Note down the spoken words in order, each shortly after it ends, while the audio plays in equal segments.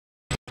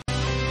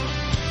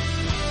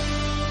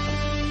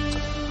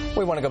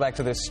We want to go back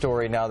to this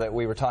story now that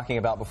we were talking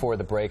about before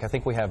the break. I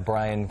think we have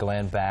Brian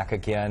Glenn back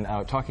again,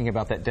 talking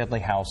about that deadly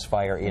house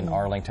fire in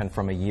Arlington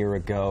from a year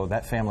ago.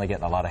 That family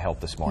getting a lot of help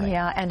this morning.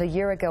 Yeah, and a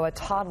year ago, a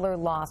toddler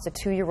lost a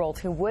 2-year-old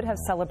who would have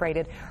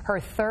celebrated her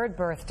 3rd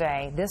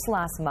birthday this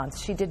last month.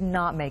 She did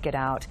not make it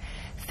out.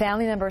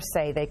 Family members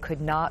say they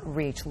could not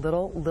reach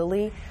little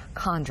Lily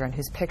Condren,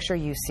 whose picture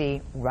you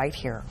see right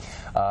here.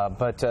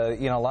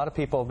 You know, a lot of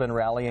people have been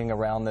rallying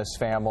around this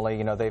family.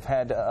 You know, they've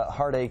had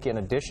heartache in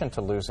addition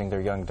to losing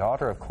their young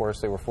daughter. Of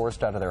course, they were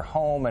forced out of their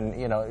home and,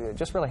 you know,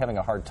 just really having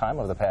a hard time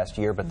over the past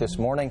year. But this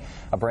morning,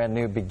 a brand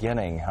new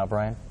beginning. Huh,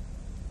 Brian?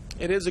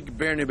 It is a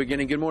brand new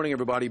beginning. Good morning,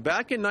 everybody.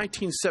 Back in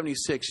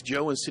 1976,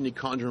 Joe and Cindy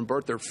Condren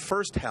built their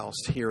first house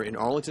here in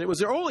Arlington. It was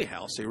their only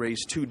house. They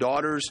raised 2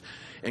 daughters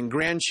and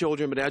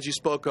grandchildren, but as you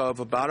spoke of,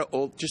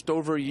 just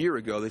over a year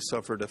ago, they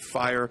suffered a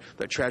fire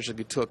that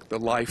tragically took the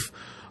life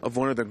of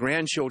one of their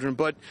grandchildren.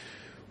 But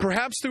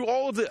perhaps through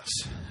all of this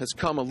has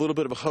come a little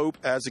bit of a hope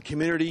as the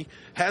community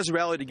has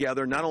rallied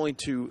together, not only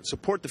to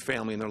support the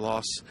family in their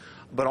loss,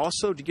 but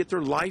also to get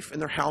their life and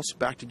their house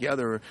back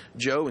together.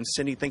 Joe and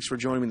Cindy, thanks for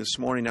joining me this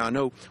morning. Now, I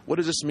know, what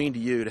does this mean to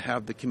you to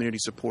have the community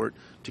support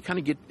to kind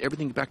of get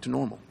everything back to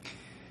normal?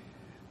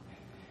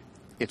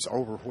 It's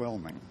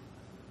overwhelming.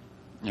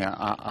 Yeah,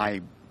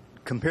 I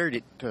compared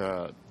it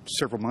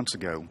several months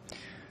ago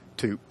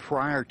to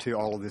prior to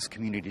all of this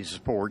community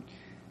support,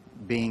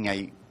 being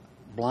a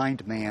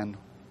blind man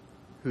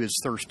who is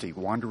thirsty,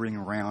 wandering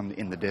around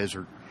in the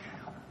desert.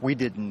 We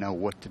didn't know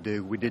what to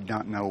do. We did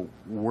not know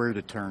where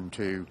to turn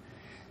to.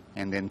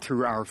 And then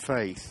through our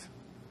faith,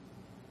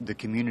 the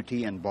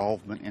community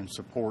involvement and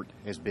support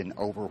has been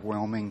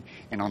overwhelming,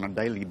 and on a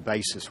daily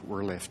basis,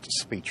 we're left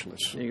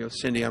speechless. There you go,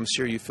 Cindy. I'm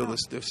sure you feel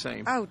the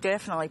same. Oh,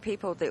 definitely.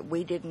 People that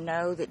we didn't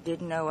know, that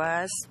didn't know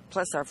us,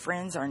 plus our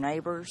friends, our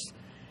neighbors,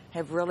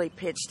 have really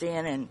pitched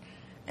in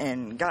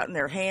and gotten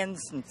their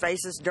hands and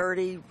faces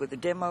dirty with the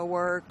demo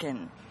work,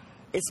 and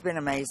it's been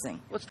amazing.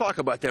 Let's talk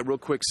about that real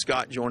quick.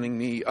 Scott joining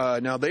me.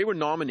 Now, they were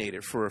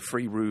nominated for a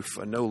free roof,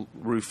 a no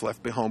roof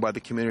left behind by the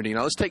community.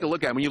 Now, let's take a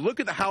look at it. When you look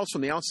at the house from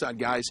the outside,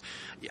 guys,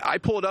 I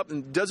pull it up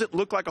and it doesn't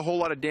look like a whole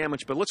lot of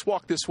damage, but let's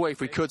walk this way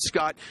if we could,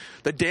 Scott.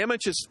 The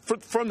damage is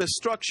from the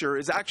structure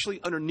is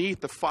actually underneath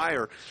the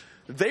fire.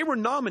 They were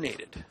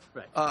nominated.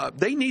 Right.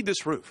 They need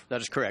this roof.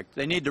 That is correct.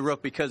 They need the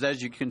roof because,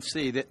 as you can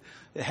see, that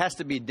it has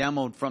to be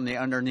demoed from the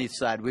underneath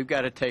side. We've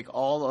got to take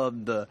all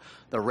of the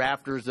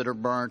rafters that are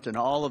burnt and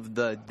all of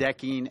the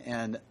decking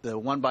and the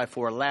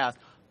 1x4 lath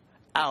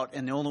out,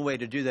 and the only way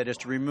to do that is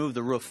to remove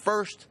the roof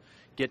first,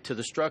 get to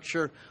the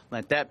structure,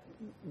 let that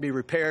be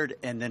repaired,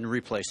 and then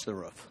replace the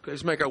roof. Okay,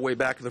 let's make our way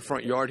back to the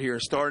front yard here.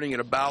 Starting at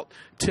about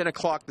 10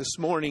 o'clock this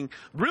morning,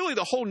 really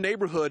the whole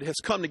neighborhood has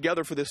come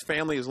together for this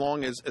family, as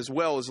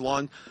well as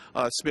Lon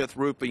Smith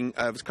Roofing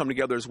has come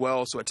together as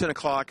well. So at 10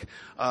 o'clock,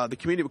 the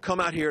community will come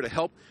out here to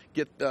help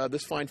get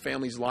this fine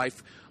family's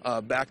life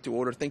back to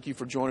order. Thank you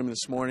for joining me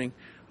this morning.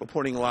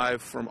 Reporting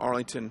live from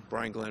Arlington,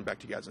 Brian Glenn, back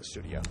to you guys in the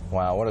studio.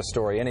 Wow, what a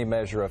story. Any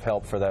measure of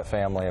help for that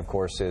family, of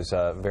course, is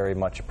very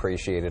much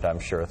appreciated, I'm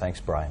sure. Thanks,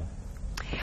 Brian.